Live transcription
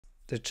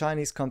the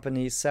Chinese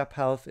company ZEPP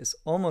Health is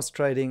almost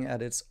trading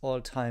at its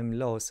all-time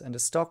lows and the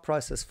stock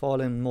price has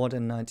fallen more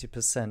than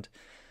 90%.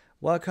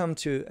 Welcome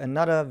to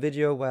another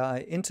video where I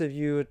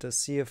interviewed the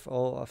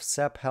CFO of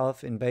ZEPP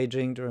Health in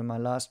Beijing during my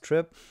last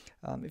trip.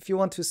 If you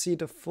want to see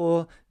the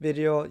full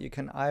video, you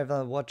can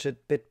either watch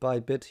it bit by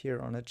bit here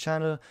on the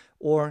channel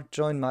or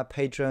join my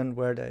Patreon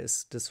where there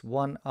is this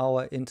 1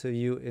 hour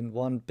interview in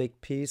one big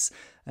piece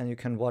and you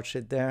can watch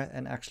it there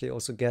and actually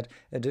also get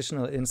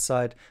additional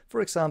insight. For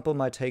example,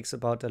 my takes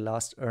about the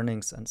last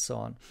earnings and so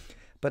on.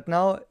 But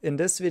now in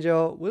this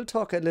video, we'll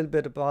talk a little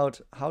bit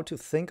about how to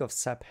think of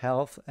ZEPP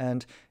Health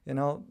and,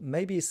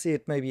 maybe see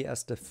it maybe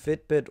as the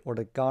Fitbit or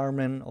the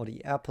Garmin or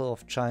the Apple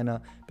of China.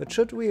 But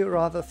should we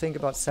rather think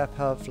about ZEPP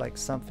Health like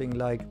something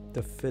like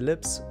the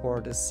Philips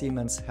or the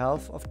Siemens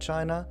Health of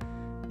China?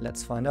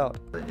 Let's find out.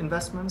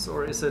 Investments,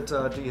 or is it,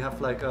 do you have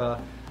like a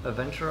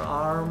venture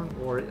arm,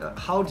 or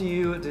how do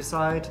you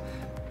decide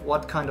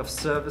what kind of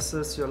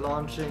services you're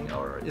launching,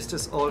 or is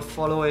this all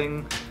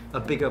following a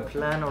bigger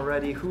plan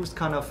already? Who's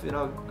kind of,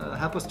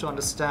 help us to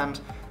understand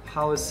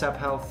how is ZEPP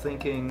Health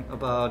thinking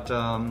about,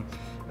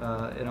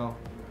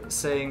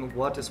 saying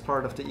what is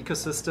part of the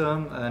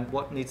ecosystem and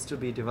what needs to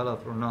be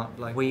developed or not.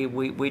 Like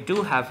we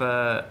do have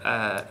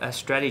a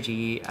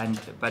strategy, and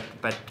but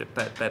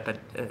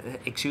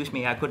excuse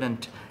me, I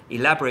couldn't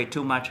elaborate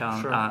too much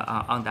on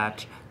on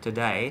that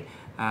today.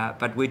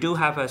 But we do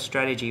have a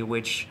strategy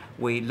which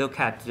we look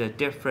at the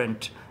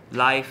different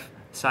life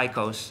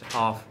cycles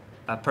of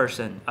a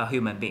person, a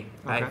human being,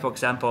 right? Okay. For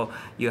example,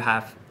 you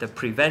have the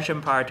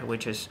prevention part,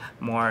 which is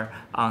more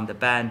on the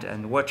band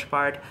and watch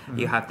part. Mm-hmm.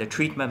 You have the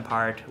treatment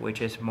part, which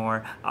is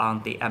more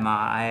on the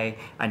MRI,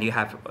 and you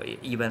have,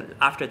 even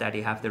after that,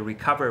 you have the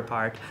recover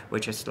part,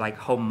 which is like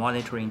home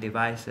monitoring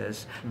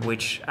devices, mm-hmm.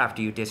 which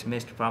after you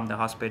dismissed from the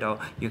hospital,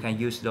 you can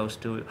use those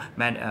to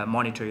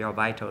monitor your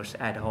vitals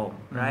at home,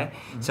 mm-hmm. right?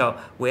 Mm-hmm. So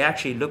we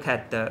actually look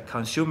at the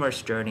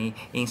consumer's journey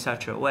in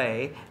such a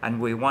way, and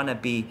we want to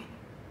be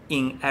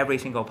in every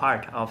single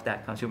part of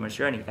that consumer's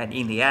journey. And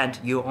in the end,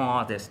 you own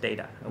all this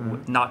data,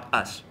 mm-hmm. not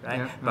us, right?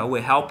 Yeah, but we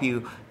help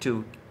you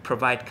to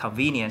provide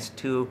convenience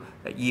to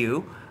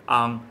you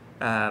on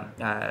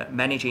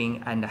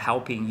managing and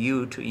helping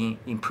you to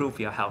improve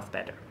your health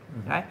better,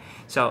 mm-hmm. right?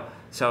 So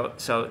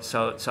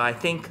I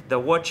think the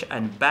watch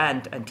and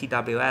band and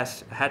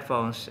TWS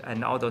headphones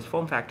and all those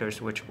form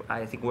factors, which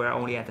I think we're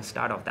only at the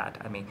start of that.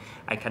 I mean,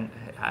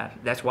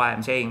 that's why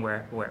I'm saying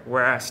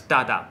we're a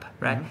startup,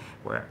 right?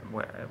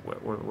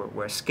 Mm-hmm.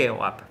 We're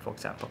scale up, for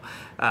example.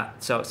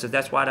 So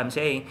that's what I'm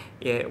saying.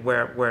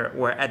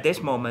 We're at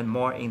this moment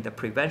more in the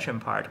prevention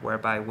part,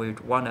 whereby we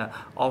want to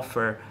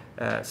offer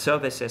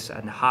services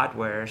and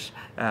hardwares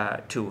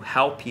to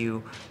help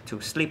you to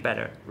sleep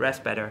better,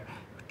 rest better,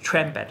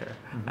 train better,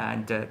 mm-hmm.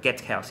 and get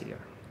healthier,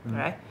 mm-hmm.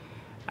 right?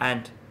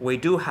 And we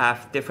do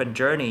have different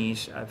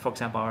journeys. For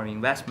example, our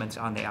investments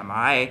on the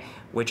MRI,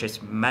 which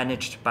is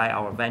managed by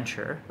our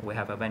venture. We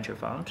have a venture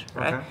fund,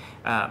 right?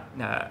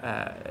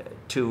 Okay.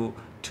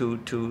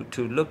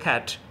 To look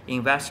at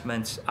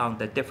investments on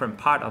the different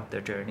part of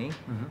the journey,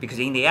 mm-hmm. because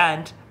in the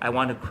end, I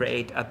want to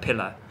create a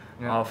pillar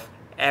of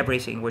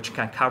everything which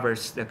can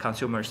covers the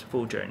consumer's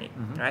full journey,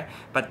 mm-hmm. right?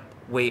 But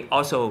we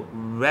also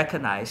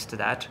recognized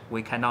that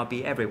we cannot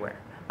be everywhere.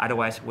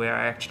 Otherwise, we're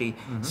actually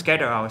mm-hmm.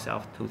 scatter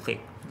ourselves too thin,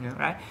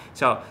 right?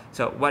 So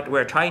what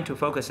we're trying to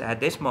focus at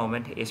this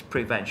moment is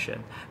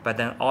prevention. But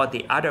then all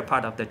the other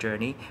part of the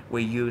journey,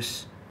 we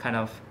use kind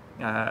of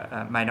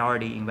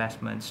minority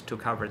investments to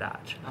cover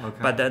that. Okay.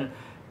 But then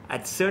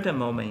at certain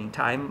moment in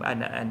time,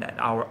 and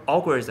our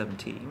algorithm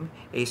team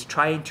is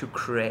trying to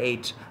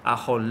create a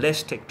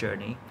holistic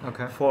journey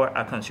for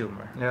a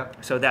consumer. Yeah.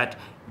 So that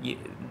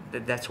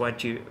that's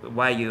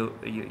why you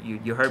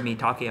heard me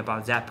talking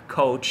about ZEPP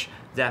Coach,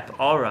 ZEPP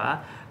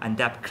Aura, and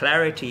ZEPP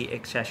Clarity,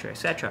 etc.,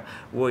 etc.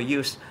 We'll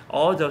use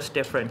all those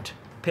different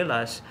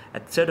pillars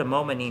at certain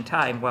moment in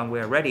time. When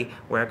we're ready,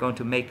 we're going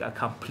to make a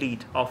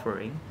complete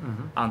offering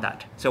mm-hmm. on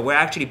that. So we're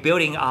actually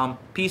building on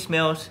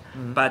piecemeals,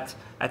 mm-hmm. but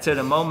at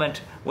certain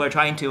moment, we're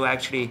trying to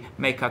actually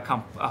make a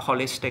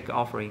holistic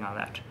offering on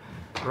that.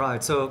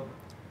 Right. So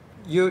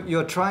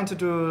you're trying to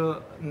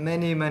do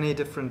many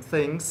different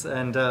things,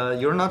 and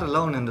you're not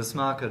alone in this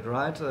market,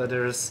 right?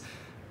 There's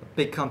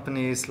big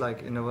companies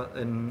like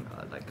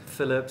like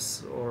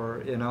Philips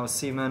or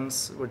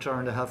Siemens, which are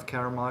in the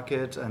healthcare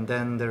market, and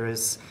then there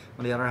is,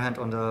 on the other hand,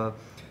 on the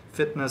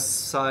fitness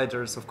side,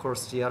 there's of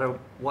course the other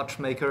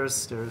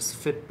watchmakers. There's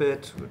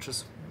Fitbit, which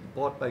is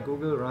bought by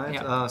Google, right?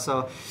 Yeah.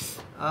 So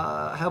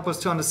help us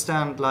to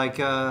understand, like,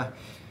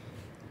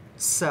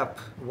 ZEPP.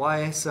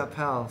 Why ZEPP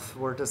Health?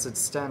 Where does it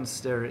stand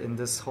there in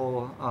this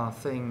whole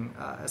thing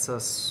as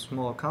a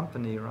small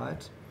company,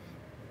 right?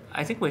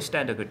 I think we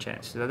stand a good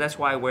chance. So that's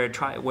why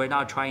we're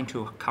not trying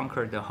to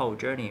conquer the whole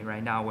journey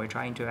right now. We're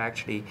trying to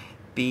actually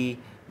be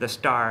the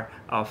star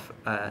of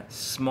a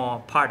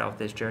small part of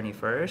this journey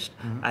first,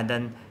 mm-hmm.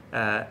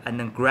 and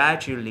then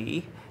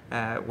gradually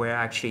we're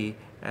actually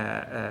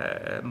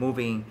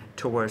moving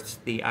towards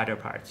the other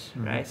parts,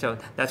 right? So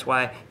that's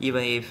why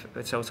even if,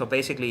 so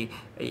basically,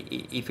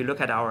 if you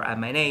look at our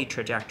M&A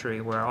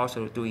trajectory, we're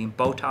also doing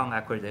bolt-on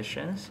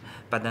acquisitions,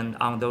 but then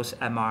on those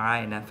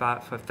MRI and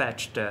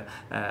far-fetched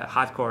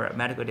hardcore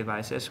medical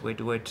devices, we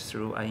do it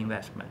through an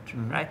investment,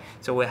 right?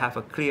 So we have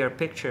a clear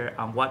picture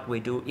on what we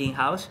do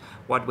in-house,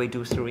 what we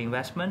do through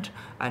investment,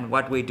 and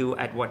what we do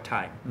at what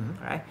time,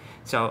 right?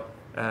 So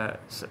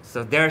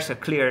there's a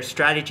clear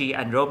strategy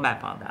and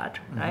roadmap on that,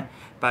 right?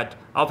 But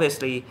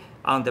obviously,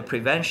 on the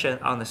prevention,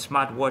 on the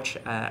smartwatch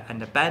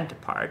and the band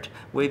part,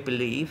 we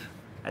believe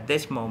at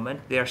this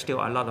moment there's still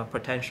a lot of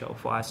potential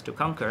for us to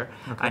conquer.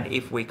 Okay. And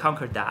if we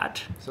conquer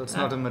that, so it's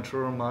not a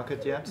mature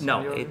market yet.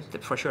 No,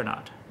 for sure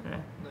not.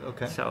 Right?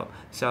 Okay. So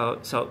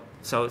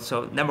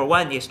number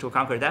one is to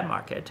conquer that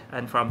market,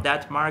 and from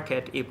that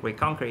market, if we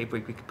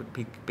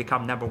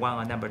become number one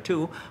or number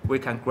two, we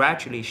can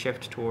gradually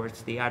shift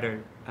towards the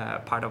other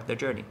part of the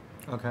journey.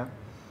 Okay.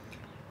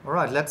 All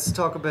right. Let's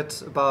talk a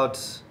bit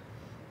about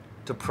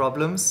the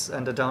problems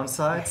and the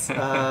downsides.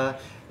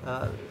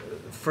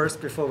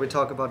 First, before we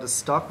talk about the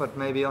stock, but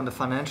maybe on the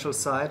financial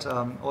side,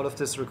 all of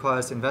this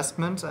requires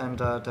investment, and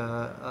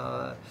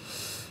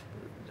let's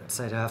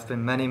say there have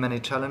been many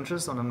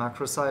challenges on the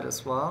macro side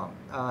as well.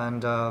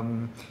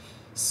 And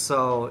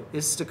so,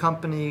 is the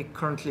company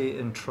currently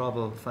in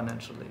trouble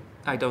financially?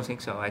 I don't think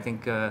so. I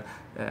think I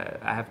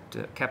have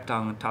kept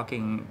on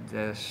talking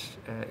this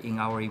in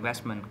our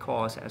investment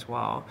calls as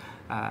well.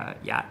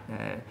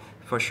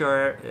 For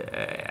sure,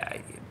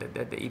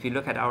 if you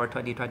look at our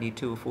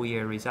 2022 full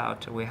year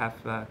result, we have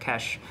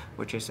cash,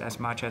 which is as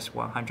much as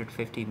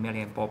 $150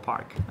 million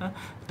ballpark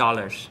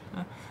dollars.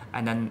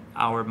 And then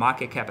our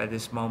market cap at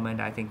this moment,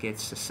 I think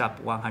it's sub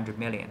 100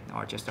 million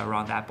or just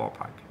around that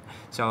ballpark.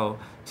 So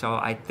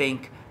I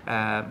think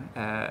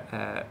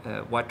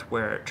what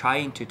we're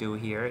trying to do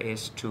here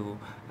is to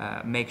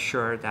make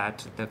sure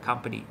that the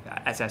company,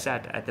 as I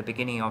said at the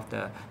beginning of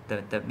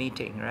the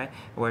meeting, right?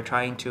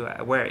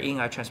 We're in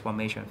a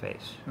transformation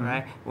phase,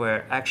 right?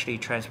 We're actually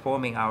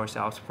transforming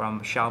ourselves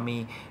from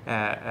Xiaomi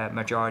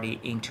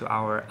majority into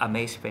our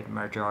Amazfit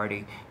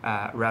majority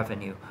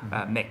revenue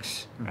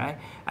mix, right?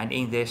 And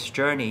in this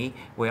journey,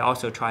 we're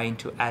also trying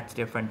to add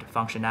different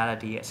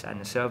functionalities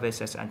and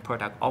services and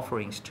product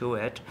offerings to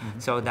it,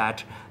 so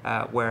that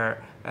we're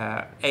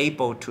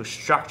able to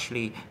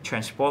structurally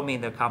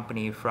transforming the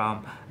company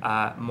from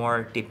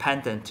more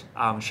dependent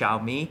on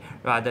Xiaomi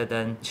rather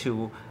than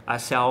to a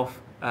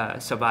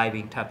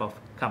self-surviving type of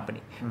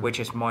company, which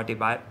is more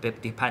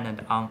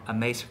dependent on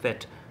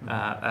Amazfit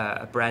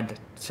brand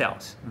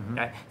sales.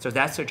 Right? So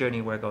that's the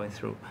journey we're going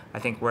through. I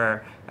think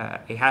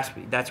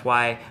that's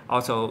why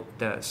also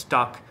the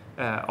stock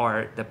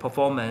or the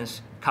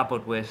performance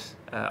coupled with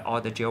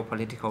all the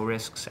geopolitical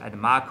risks and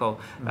macro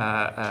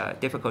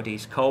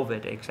difficulties,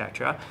 COVID,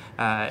 etc.,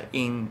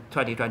 in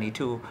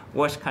 2022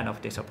 was kind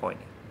of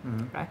disappointing,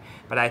 right?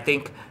 But I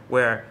think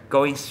we're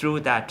going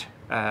through that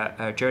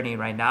journey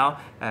right now.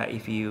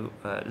 If you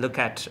look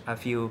at a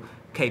few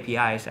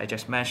KPIs I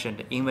just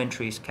mentioned,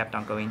 inventories kept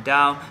on going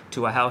down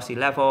to a healthy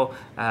level.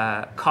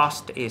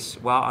 Cost is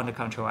well under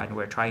control, and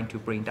we're trying to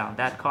bring down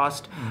that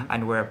cost.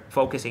 And we're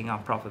focusing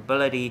on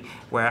profitability.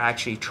 We're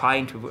actually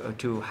trying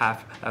to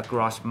have a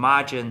gross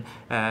margin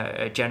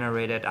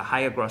generated, a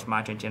higher gross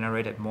margin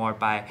generated more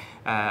by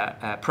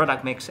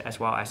product mix as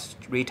well as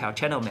retail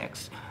channel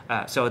mix.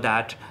 So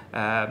that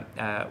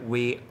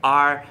we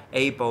are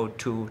able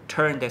to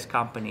turn this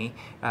company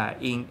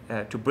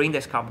to bring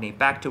this company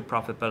back to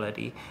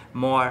profitability,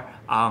 more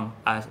on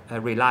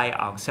rely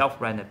on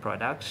self-branded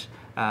products.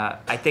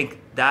 I think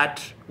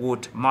that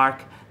would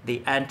mark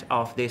the end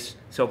of this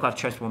so-called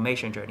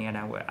transformation journey, and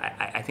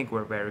I think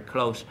we're very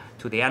close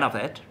to the end of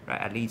it.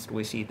 Right? At least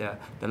we see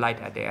the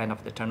light at the end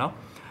of the tunnel.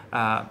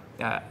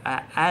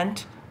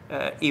 And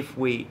if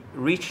we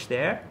reach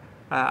there,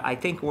 I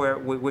think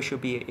we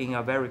should be in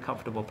a very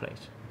comfortable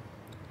place.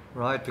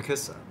 Right,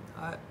 because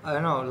I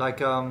don't know,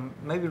 like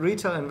maybe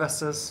retail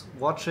investors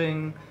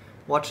watching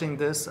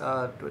this,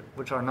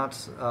 which are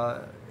not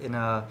in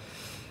a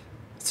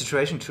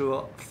situation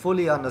to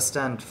fully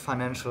understand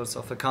financials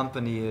of a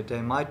company,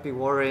 they might be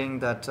worrying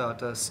that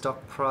the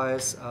stock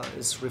price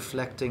is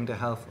reflecting the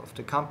health of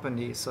the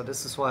company. So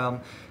this is why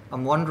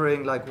I'm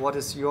wondering, like, what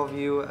is your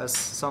view as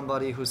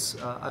somebody who's,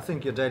 I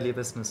think your daily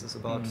business is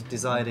about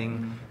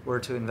deciding where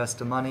to invest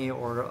the money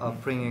or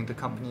bringing the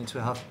company to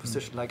a healthy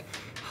position. Like,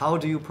 how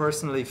do you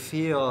personally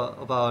feel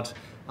about,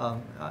 I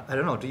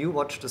don't know, do you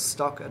watch the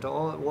stock at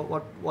all?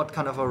 What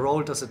kind of a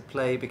role does it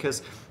play?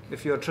 Because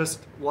if you're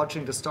just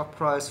watching the stock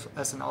price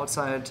as an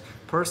outside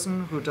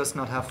person who does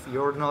not have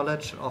your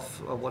knowledge of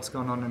what's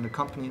going on in the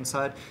company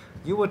inside,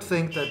 you would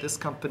think that this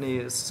company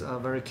is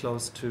very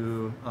close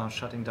to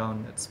shutting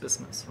down its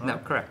business, right? No,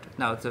 correct.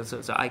 No,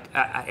 so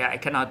I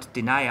cannot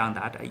deny on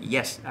that.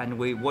 Yes, and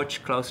we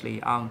watch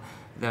closely on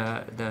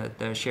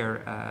the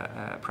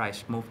share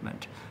price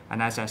movement.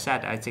 And as I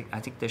said, I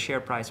think the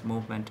share price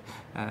movement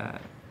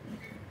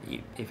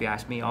if you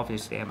ask me,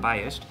 obviously I'm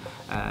biased,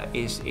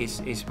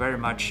 is very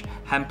much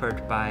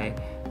hampered by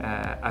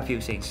a few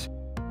things.